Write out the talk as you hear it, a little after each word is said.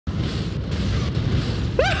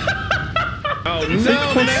Oh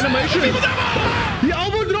no, an animation! The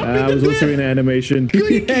elbow dropped me. I was also in animation.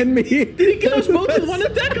 And me. Did he kill us both in one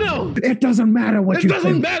attack now? It doesn't matter what It you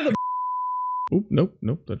doesn't think. matter. Oop,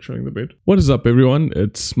 nope, that's showing the bed. What is up, everyone?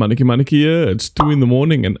 It's Mannetjie Mannetjie here. It's 2 in the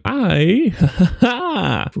morning, and I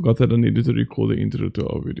forgot that I needed to record the intro to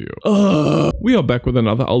our video. We are back with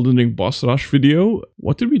another Elden Ring Boss Rush video.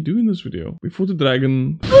 What did we do in this video? We fought the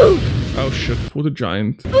dragon. Oh shit, fought the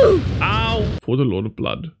giant. Ow! Fought the Lord of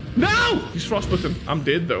Blood. No! He's frostbitten. I'm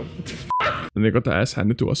dead though. And they got the ass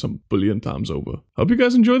handed to us a billion times over. Hope you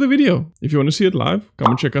guys enjoy the video. If you want to see it live, come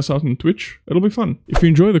and check us out on Twitch. It'll be fun. If you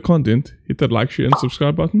enjoy the content, hit that like, share, and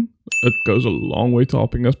subscribe button. It goes a long way to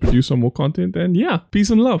helping us produce some more content. And yeah, peace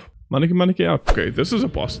and love. Mannetjie Mannetjie out. Okay, this is a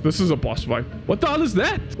boss. This is a boss fight. What the hell is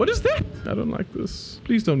that? What is that? I don't like this.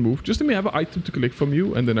 Please don't move. Just let me have an item to collect from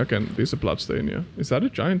you, and then I can... There's a blood stain here. Is that a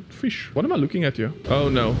giant fish? What am I looking at here? Oh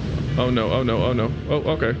no. Oh no. Oh no. Oh no. Oh,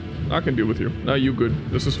 okay. I can deal with you. No, you good.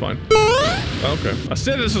 This is fine. Okay. I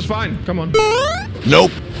said this is fine. Come on.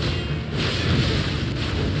 Nope.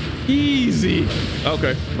 Easy.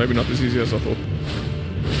 Okay. Maybe not as easy as I thought.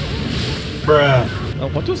 Bruh.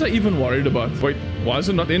 What was I even worried about? Wait, why is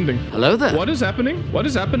it not ending? Hello there. What is happening? What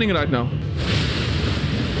is happening right now?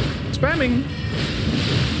 Spamming.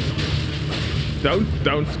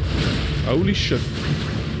 Don't. Holy shit.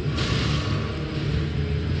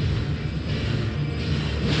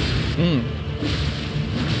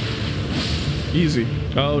 Easy.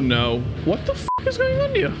 Oh no. What the f is going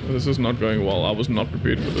on here? This is not going well. I was not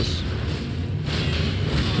prepared for this.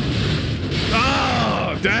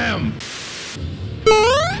 Ah, damn.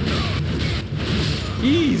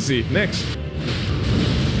 Easy. Next.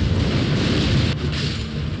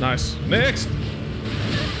 Nice. Next.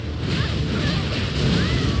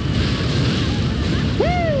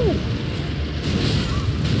 Woo!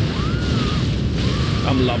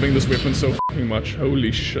 I'm loving this weapon so fucking much.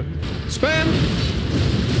 Holy shit. Spam!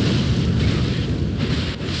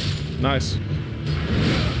 Nice.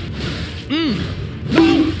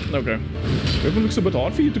 No! Okay. Weapon looks a bit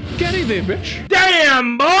hard for you to carry there, bitch.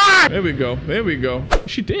 Damn, boy! There we go. There we go.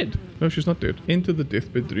 Is she dead? No, she's not dead. Into the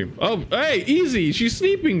deathbed dream. Oh, hey, easy. She's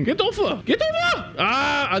sleeping. Get off her. Get off her.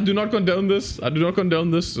 Ah, I do not condone this. I do not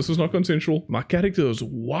condone this. This is not consensual. My character is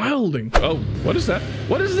wilding. Oh, what is that?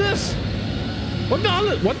 What is this? What the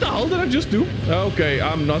hell did I just do? Okay,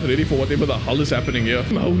 I'm not ready for whatever the hell is happening here.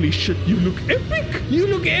 Holy shit, you look epic. You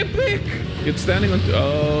look epic. It's standing on...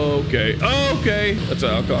 Okay. Okay. That's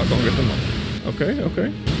I can't get them up.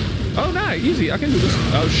 Okay. Oh, nah, easy. I can do this.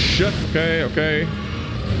 Oh, shit. Okay.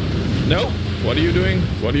 No. What are you doing?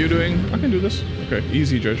 What are you doing? I can do this. Okay,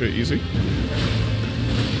 easy, JJ, easy.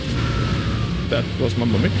 That was my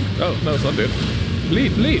mummy. Oh, no, it's not dead.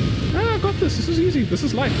 Lead. Ah, I got this. This is easy. This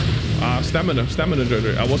is light. Stamina,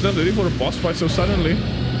 JJ. I was not ready for a boss fight so suddenly.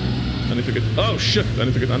 I need to get... Oh, shit. I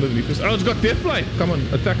need to get underneath this. Oh, it's got deathblade. Come on,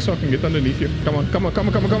 attack so I can get underneath you. Come on.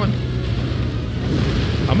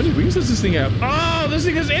 How many wings does this thing have? Oh, this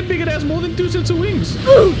thing is epic. It has more than 2 sets of wings.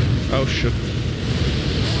 Oh, shit.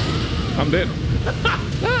 I'm dead.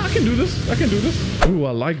 I can do this. Ooh,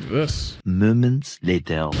 I like this. Moments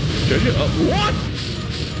later. JJ, what?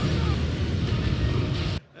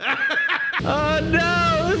 Oh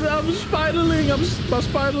no! I'm spiraling! My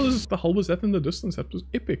spiral is... The hell was that in the distance? That was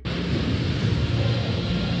epic.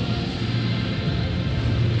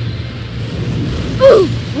 Ooh.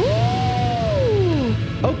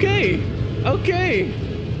 Okay.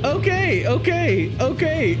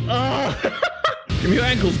 Give me your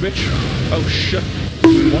ankles, bitch. Oh shit.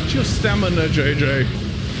 Watch your stamina, JJ.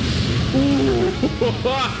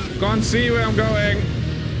 Ooh. Can't see where I'm going.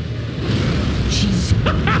 Jeez. I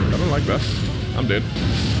don't like that. I'm dead.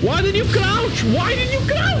 Why did you crouch?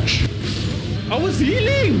 I was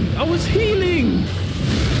healing.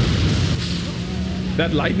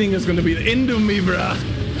 That lightning is gonna be the end of me, bruh.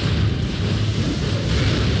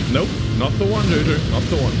 Nope, not the one, JJ. Not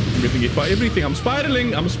the one. I'm getting hit by everything. I'm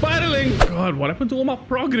spiraling. God, what happened to all my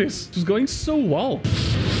progress? It was going so well.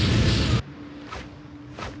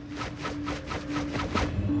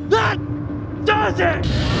 That does it!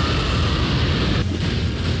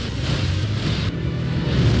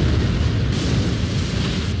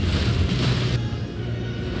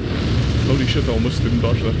 Holy shit, I almost didn't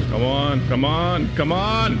dodge that. Come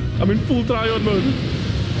on. I'm in full tryhard mode.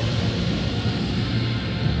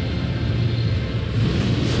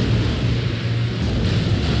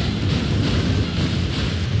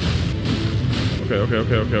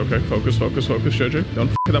 Okay. Focus, JJ. Don't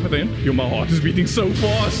f it up at the end. Yo, my heart is beating so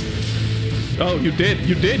fast. Oh, you did.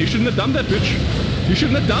 You shouldn't have done that, bitch.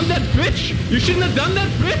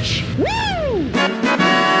 Woo!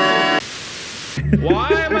 Why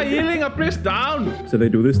am I healing? I pressed down. So they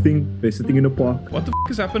do this thing. They're sitting in a park. What the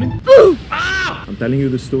f is happening? Ah! I'm telling you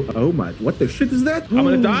the story. Oh my, what the shit is that? I'm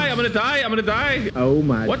gonna die. I'm gonna die. I'm gonna die. Oh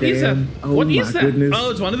my. What is that? Oh What my is that? goodness.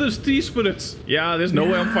 Oh, it's one of those tree spirits. Yeah, there's no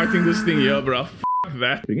way I'm fighting this thing here, bro. F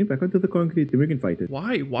that. Bring it back onto the concrete, then we can fight it.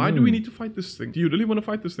 Why? Why do we need to fight this thing? Do you really want to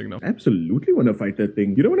fight this thing now? Absolutely want to fight that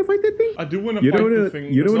thing. You don't want to fight that thing? I do want to You fight don't the want thing.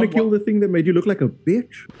 to. You don't It's want to not kill the thing that made you look like a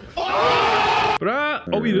bitch.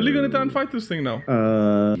 Bruh, are we really gonna try and fight this thing now?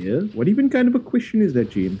 Yeah. What even kind of a question is that,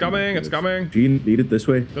 Gene? Coming, it's coming. Gene, lead it this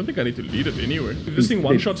way. Don't think I need to lead it anyway. If this thing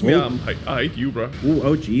one-shots me, I hate you, bruh. Ooh,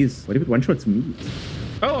 oh jeez. What if it one-shots me?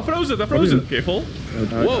 Oh, I froze it, I froze it. Careful.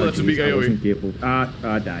 Whoa, that's a big I AoE. wasn't careful.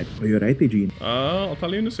 Died. Oh, you're right there, Gene. I'll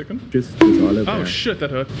tell you in a second. Just all of Oh that. shit,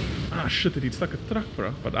 that hurt. Ah shit, it stuck a truck,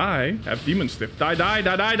 bro. But I have demon step. Die. Ah,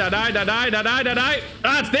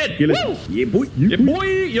 it's dead. Kill it. Woo! Yeah, boy. Yeah, boy,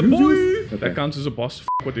 yeah, boy. Okay. That counts as a boss. F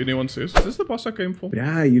what anyone says. Is this the boss I came for?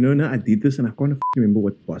 Yeah, you know, now I did this and I can't remember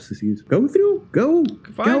what boss this is. Go through. Go.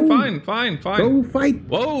 Fine. Go fight.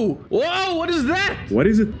 Whoa, what is that? What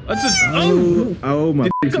is it? That's a Oh my.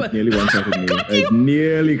 It nearly one-shotted me. It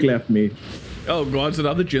nearly clapped me. Oh god, it's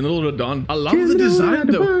another General Radon. I love the design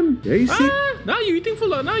though. Yeah, you see? Now you're eating full.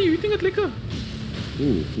 Now you're eating it liquor.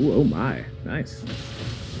 Ooh, oh my. Nice.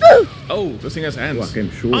 Oh, this thing has hands. Oh, I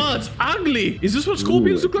came short. Oh, it's ugly. Is this what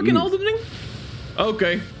scorpions look like in Elden Ring?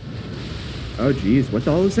 Okay. Oh jeez, what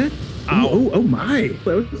the hell is that? Ow. Oh my.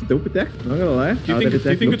 That was a dope attack. Not gonna lie. Do you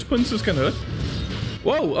think its pincers can hurt?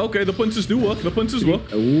 Whoa, okay, the pincers do work. The pincers work.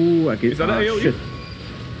 Oh, I get. Is that an AoE? Shit.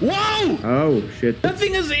 Whoa! Oh shit. That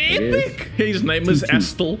thing is epic! His name is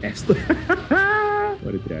Estel. Estel.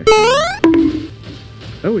 What a trash.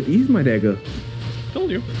 Oh, it is my dagger. Told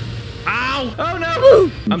you. Ow! Oh no!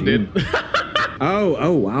 I'm dead.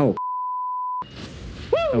 Oh wow.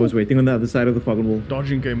 I was waiting on the other side of the fucking wall.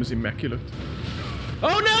 Dodging game is immaculate.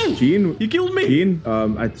 Oh no! Gene, You killed me! Gene,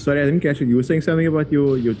 sorry, I didn't catch it. You were saying something about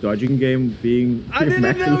your dodging game being. I didn't know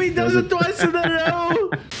immaculate. he does it twice in a row!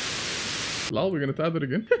 Lol, we're gonna try that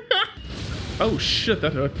again. Oh shit,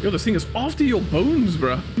 that hurt. Yo, this thing is after your bones,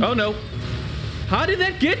 bruh. Oh no. How did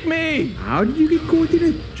that get me? How did you get caught in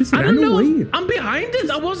it? Just I run don't know. away. I'm behind it.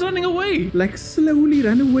 I was running away. Like slowly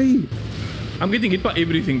run away. I'm getting hit by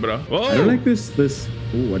everything, bruh. Whoa. I don't like this. Oh,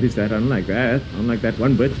 what is that? I don't like that. I don't like that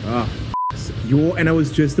one bit. And I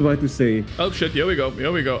was just about to say. Oh shit, here we go.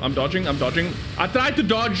 I'm dodging. I tried to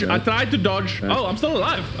dodge. Oh, I'm still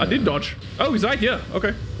alive. I did dodge. Oh, he's right here.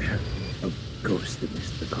 Okay. A ghost in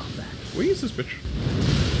the combat. Where is this bitch?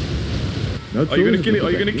 No, Are you gonna kill him?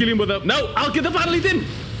 Are you gonna kill him with a... No, I'll get the final hit in!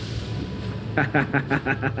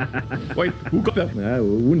 Wait, who got that?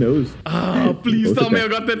 Who knows? Ah, please tell me I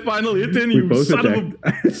got that final hit in, you both son of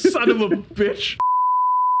a bitch.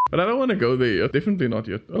 But I don't want to go there yet. Definitely not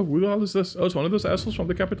yet. Oh, who the hell is this? Oh, it's one of those assholes from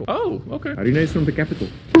the capital. Oh, okay. How do you know he's from the capital?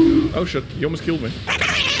 Oh shit, he almost killed me.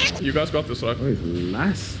 You guys got this, right? Oh, he's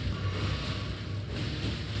lass.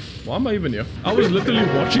 Why am I even here? I was literally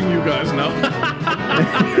watching you guys now.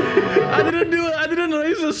 I didn't do it. I didn't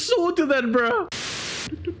raise a sword to that, bro.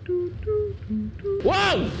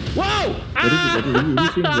 Whoa! Whoa! Ah!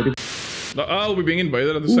 Oh, we're being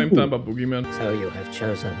invaded at the same time by Boogeyman. So you have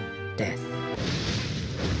chosen death.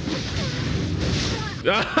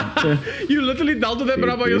 You literally dealt with that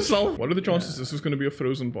bro by yourself. What are the chances this is going to be a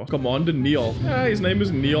frozen boss? Commander Neil. Yeah, his name is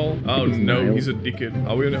Neil. Oh no, he's a dickhead.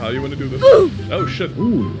 How do you want to do this? Oh shit.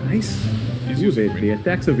 Ooh, nice. The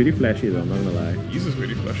attacks are very flashy though, I'm not gonna lie. He's just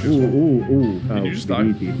very flashy. Ooh. Did you just die?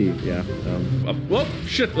 Yeah. Whoa,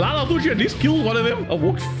 shit. Lala, I thought you at least killed one of them. I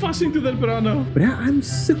walked fast into that bro now. Bruh, I'm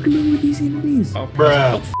circling with these enemies. Oh,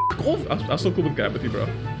 bruh. Oh, fuck off. I still cool with gravity, bro.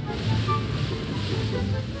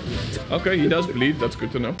 Okay, he does bleed. That's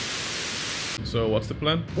good to know. So, what's the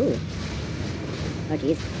plan? Ooh. Oh,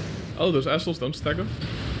 jeez. Oh, those assholes don't stagger?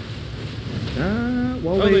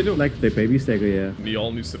 Well, they do. Like, they baby stagger, yeah.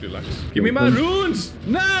 Neil needs to relax. Give me my runes!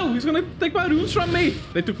 No! He's gonna take my runes from me!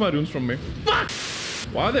 They took my runes from me. Fuck!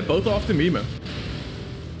 Why are they both after me, man?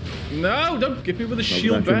 No! Don't get me with a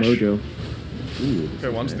shield bash. Mojo. Ooh, okay,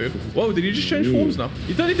 one's dead. Whoa, did you just change forms now?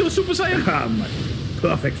 You turned into a Super Saiyan? My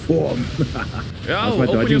perfect form. Yeah,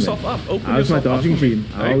 open yourself up. How's my dodging, Gene?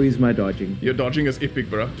 How is my dodging? Your dodging is epic,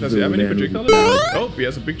 bro. Does he have any projectile? Oh, he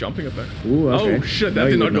has a big jumping attack. Ooh, okay. Oh shit, that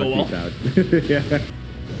did not go well. Yeah.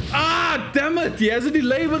 Ah, damn it! He has a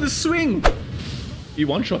delay with the swing. He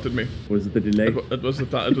one-shotted me. Was it the delay? It was the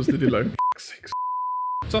delay.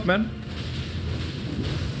 What's up, man?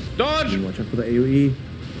 Dodge! Watch out for the AoE.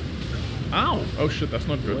 Ow! Oh shit, that's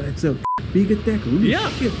not good. It's a big attack. Holy Yeah.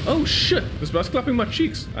 shit. Oh shit. This guy's clapping my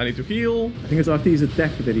cheeks. I need to heal. I think it's after his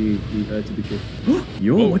attack that he hurts a bit.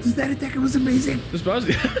 Yo, Whoa. what is that attack? It was amazing. This guy's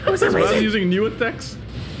using new attacks.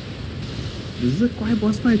 This is a quiet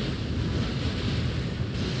boss fight.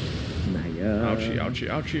 Naya. Ouchie, ouchie,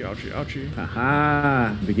 ouchie, ouchie, ouchie. Haha.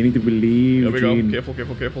 I'm beginning to believe. There we go. Gene. Careful,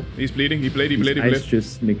 careful, careful. He's bleeding. He bled. Ice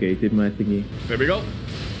just negated my thingy. There we go.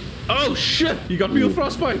 Oh shit! He got me with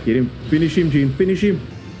frostbite. Get him. Finish him, Gene. Finish him.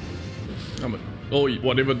 Oh,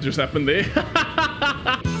 whatever just happened there.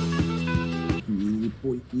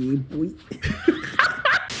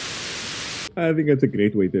 I think that's a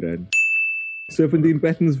great way to run. Serpentine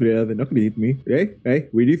patterns, bro. They're not gonna hit me. Hey, hey,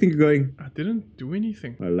 where do you think you're going? I didn't do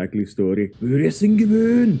anything. A likely story. We're racing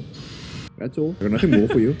given. That's all. I got nothing more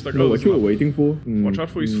for you. Like, No, oh, what this you were one. waiting for? Watch out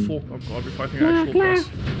for his fork. Oh god, we're fighting an actual boss.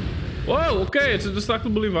 Whoa, okay, it's a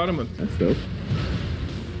destructible environment. That's dope.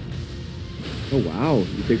 Oh wow,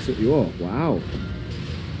 you take so. Oh wow.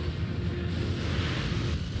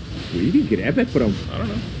 Where did you grab that from? I don't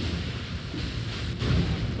know.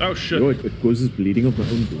 Oh shit. Yo, it causes bleeding of my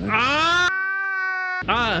own blood. Ah!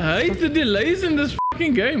 I hate the delays in this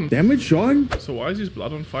fucking game. Damn it, Sean. So why is his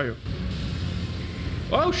blood on fire?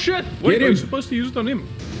 Oh shit! Wait, Get are him. you supposed to use it on him?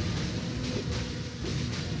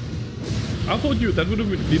 I thought that would have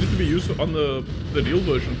needed to be used on the real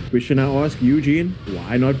version. Question I ask Eugene,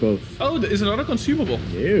 why not both? Oh, is it not a consumable?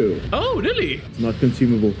 Ew, Oh, really? it's not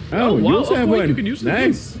consumable. Oh, you wow. also have wait, one. you can use it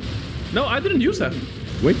Nice. again. No, I didn't use that.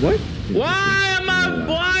 Wait, what? Why am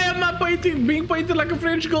I being painted like a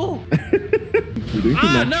French girl? You're doing too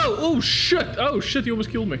Ah, much. no. Oh, shit. Oh, shit. You almost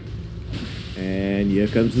killed me. And here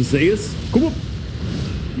comes the Zeus. Come on.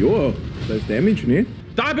 Yo, that's damage, man.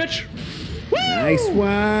 Die, bitch. Woo! Nice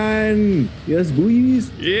one. Yes,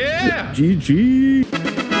 boys. Yeah. GG.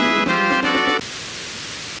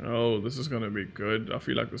 Oh, this is going to be good. I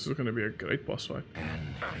feel like this is going to be a great boss fight.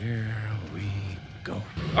 Here we go.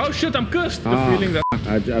 Oh, shit. I'm cursed. The feeling that...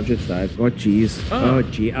 I've just died. Oh, jeez. Oh,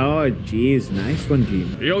 jeez. Nice one,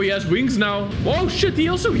 Gene. Yo, he has wings now. Oh, shit. He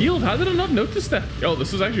also healed. How did I not notice that? Yo,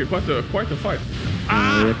 this is actually quite a fight.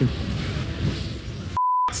 I reckon.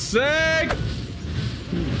 Sick.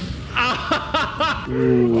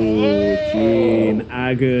 Ooh, Gene.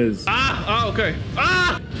 Aggers. Okay.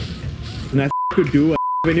 Ah! Nothing could do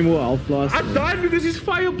anymore. I'll floss. I died because his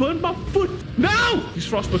fire burned my foot. No! He's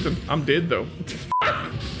frostbitten. I'm dead, though.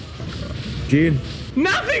 Gene.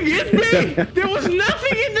 Nothing hit me! There was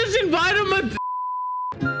nothing in this environment!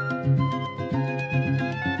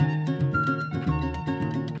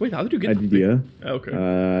 Wait, how did you get the Idea. Okay.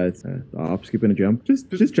 It's hop, skip, and a jump. Just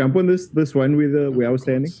jump on this one where I was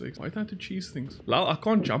standing. Why did I have to cheese things? Lal, I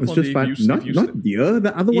can't jump It's on just the fun. Not here.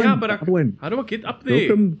 The other one. Yeah, but the other one. how do I get up there?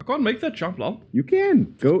 from- I can't make that jump, Lal. You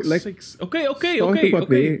can go like Six. Okay, start about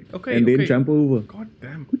there, and then jump over. God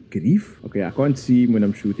damn. Good grief. Okay, I can't see him when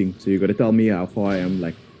I'm shooting, so you gotta tell me how far I am.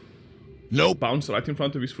 Like, Nope. Bounced right in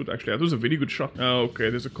front of his foot, actually. That was a very good shot. Oh, okay,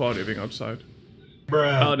 there's a car revving outside.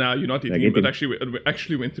 Bruh. Oh, no, you're not hitting him, but it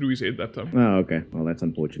actually went through his head that time. oh, okay. Well, that's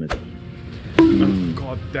unfortunate.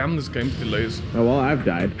 God damn, this game's delays. Oh well, I've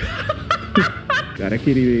died. Gotta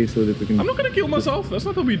kill you so that we can. I'm not gonna kill myself. That's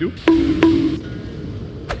not what we do.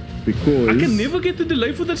 Because I can never get the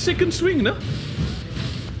delay for that second swing, no?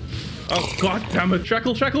 Oh, god damn it.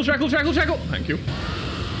 Shackle, shackle, shackle, shackle, shackle. Thank you.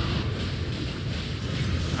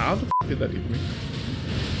 How the f did that hit me?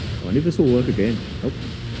 I wonder if this will work again. Nope.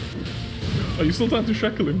 Are you still trying to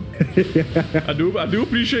shackle him? I do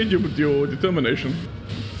appreciate your determination.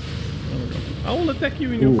 Oh my god. I will attack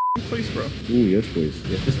you in your face, bro. Ooh, yes, boys.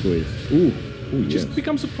 Yes, boys. Ooh, It yes. just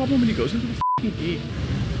becomes a problem when he goes into the f***ing air.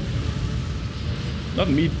 Not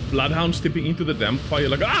me, bloodhound stepping into the damn fire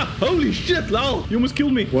like, holy shit, lol, you almost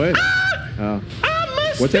killed me. What?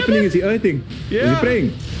 What's happening? Is he earthing? Yeah. Is he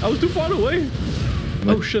praying? I was too far away.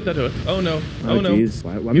 Oh shit, that hurt. Oh no. Oh no. Jeez.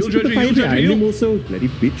 Why am I Heal, supposed to Joji, fight heal, Joji, behind heal. him also? Bloody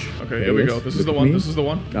bitch. Okay, here we go. This is the one. This is the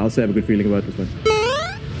one. I also have a good feeling about this one.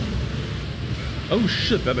 Oh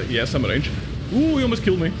shit, he has some range. Ooh, he almost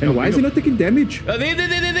killed me. And why is he not taking damage? There.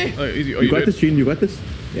 Oh, easy. Oh, You got dead? this, Gene. You got this.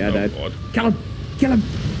 Yeah, Oh, Dad. God. Kill him. Kill him.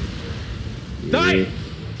 Die! Yeah.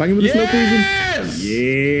 Bang him with the snow poison. Yes!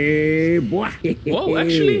 Yeah, boy. Whoa,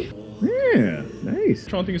 actually, Yeah, nice.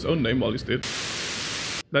 chanting his own name while he's dead.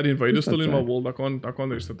 That invader's still in my outside? wall. I can't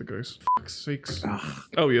reset the guys. Fuck's sakes.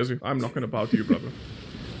 Oh, yes, I'm not gonna bow to you, brother.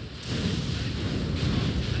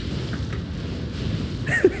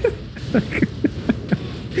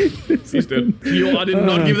 He's dead. Yo, I did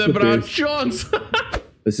not give that bro a chance.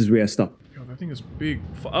 This is where I stop. Yo, that thing is big.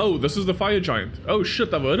 Oh, this is the fire giant. Oh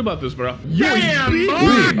shit, I've heard about this, bro.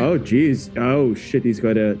 Oh jeez. Oh shit, he's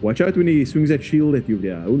got a... Watch out when he swings that shield at you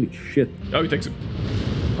there. Holy shit. Oh, he takes it.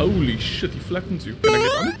 Holy shit, he flattens you. Can I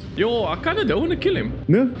get on it? Yo, I kind of don't want to kill him.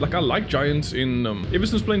 No? Like, I like giants in... ever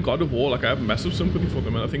since playing God of War, like, I have massive sympathy for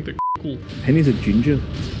them, and I think they're cool. And he's a ginger.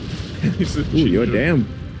 He's a Ooh, ginger. you're damn.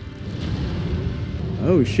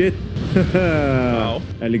 Oh shit. Wow.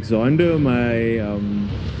 Alexander, my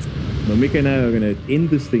Mimic and I are gonna end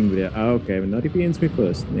this thing there. Oh, okay, but not if he ends me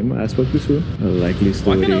first. Never, I spoke too soon. A likely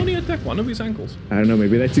story. Why can I only attack one of his ankles? I don't know,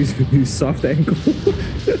 maybe that's his soft ankle.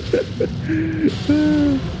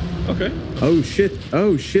 Okay. Oh shit,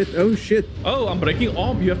 oh shit, oh shit. Oh, I'm breaking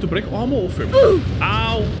arm. You have to break armor off him.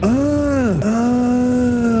 Ow.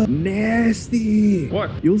 Nasty. What?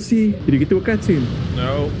 You'll see. Did you get to a cutscene?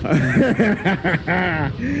 No.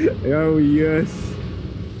 Oh yes.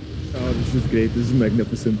 Oh, this is great. This is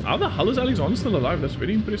magnificent. How the hell is Alexander still alive? That's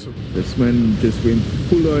very impressive. This man just went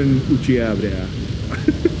full on Uchiha there.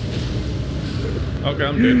 Okay,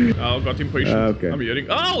 I'm dead. I got impatient. Okay. I'm hearing.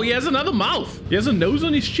 Oh, he has another mouth. He has a nose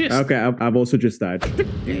on his chest. Okay, I've also just died.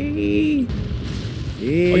 Are you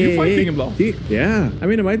fighting him, Blau? Yeah. I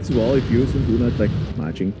mean, I might as well if you do not like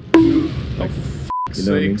marching. Oh, Like, f***'s you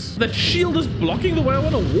know what I mean? sakes. That shield is blocking the way I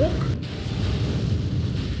want to walk.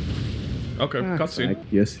 Okay, cutscene.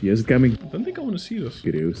 Yes, it's coming. I don't think I want to see this.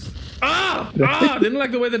 Gross. Ah! I didn't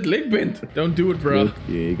like the way that leg bent. Don't do it, bro. Look,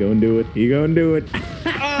 yeah, you go and do it. You go and do it.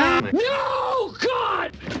 No!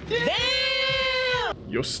 God! Damn!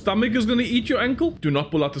 Your stomach is gonna eat your ankle. Do not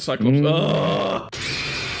pull out the Cyclops. Ah!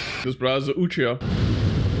 This bro is a Uchiha.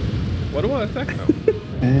 What do I attack now?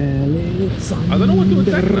 I don't know what to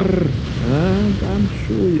attack now. I'm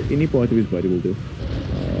sure any part of his body will do.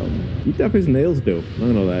 He tough his nails though. Not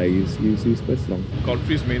gonna lie, he's quite strong.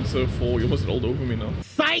 Godfrey's main serve 4. You almost rolled over me now.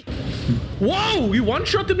 Fight! Whoa! He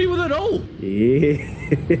one-shotted me with a roll. Yeah.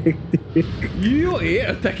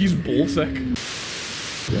 Yeah, attack his ballsack.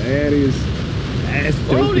 That is. That's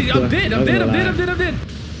dope. Holy, I'm dead. I'm dead. I'm dead. I'm dead. I'm dead.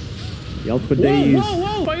 Yelled for Whoa, days.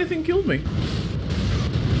 whoa! Fire thing killed me.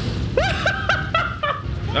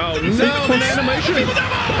 Oh no! An animation.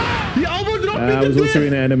 He elbow dropped me I to was death! also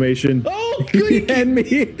in animation. Oh, good! And me.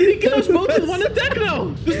 Did he kill us both in one attack now?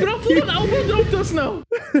 This bro full on elbow dropped us now.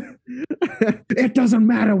 It doesn't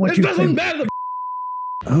matter what It you doesn't think. matter.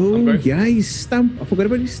 Oh, Okay. yeah, he's stump. I forgot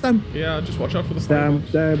about his stump. Yeah, just watch out for the Stump,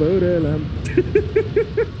 fireballs.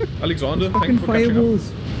 Alexander, thank Fucking you for catching up.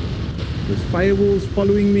 fireballs. There's fireballs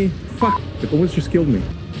following me. Fuck, it almost just killed me.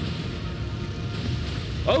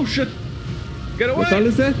 Oh shit! Get away! What the hell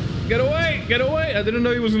is that? Get away! Get away! I didn't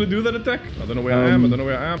know he was gonna do that attack. I don't know where I am. I don't know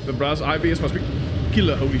where I am. The brass IBS must be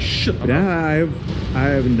killer. Holy shit! I'm out. Yeah, I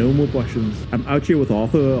have no more potions. I'm out here with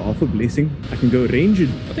half a blessing. I can go ranging.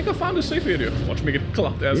 I think I found a safe area. Watch me get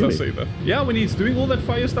clapped as Really? I say that. Yeah, when he's doing all that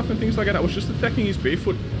fire stuff and things like that, I was just attacking his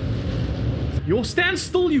barefoot. Yo, stand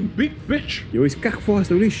still, you big bitch! Yo, he's cock fast.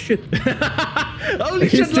 Holy shit. Holy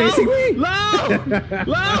He's shit! chasing Low! me. Low!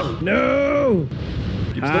 Low! No!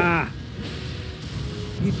 Keep still. Ah!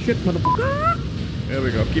 Eat shit, motherfucker. There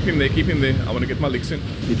we go. Keep him there. Keep him there. I want to get my licks in.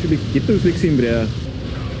 Get those licks in, bruh.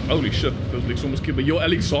 Holy shit, those legs almost killed me. Yo,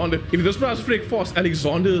 Alexander. If this bro is freak fast,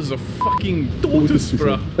 Alexander is a fucking tortoise,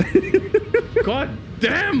 bro. God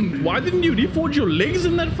damn. Why didn't you reforge your legs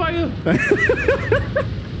in that fire?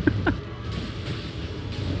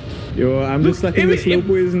 Yo, I'm just stuck in the slow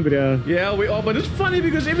poison, bruh. Yeah, we are, but it's funny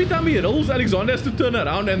because every time he rolls, Alexander has to turn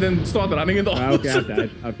around and then start running in the opposite. Okay,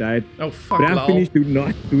 I've died. Oh, fuck, But I'm Lau. finished. Do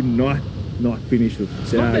not finish it.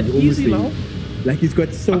 It's not that easy, Lau. Like he's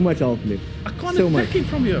got so much health left. I can't so attack much. him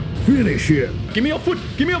from here. Finish him. Give me your foot.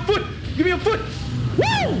 Give me your foot. Give me your foot.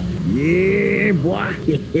 Woo! Yeah, boy.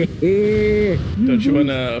 Don't you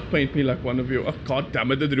wanna paint me like one of you? Oh, god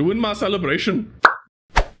damn it, it ruined my celebration.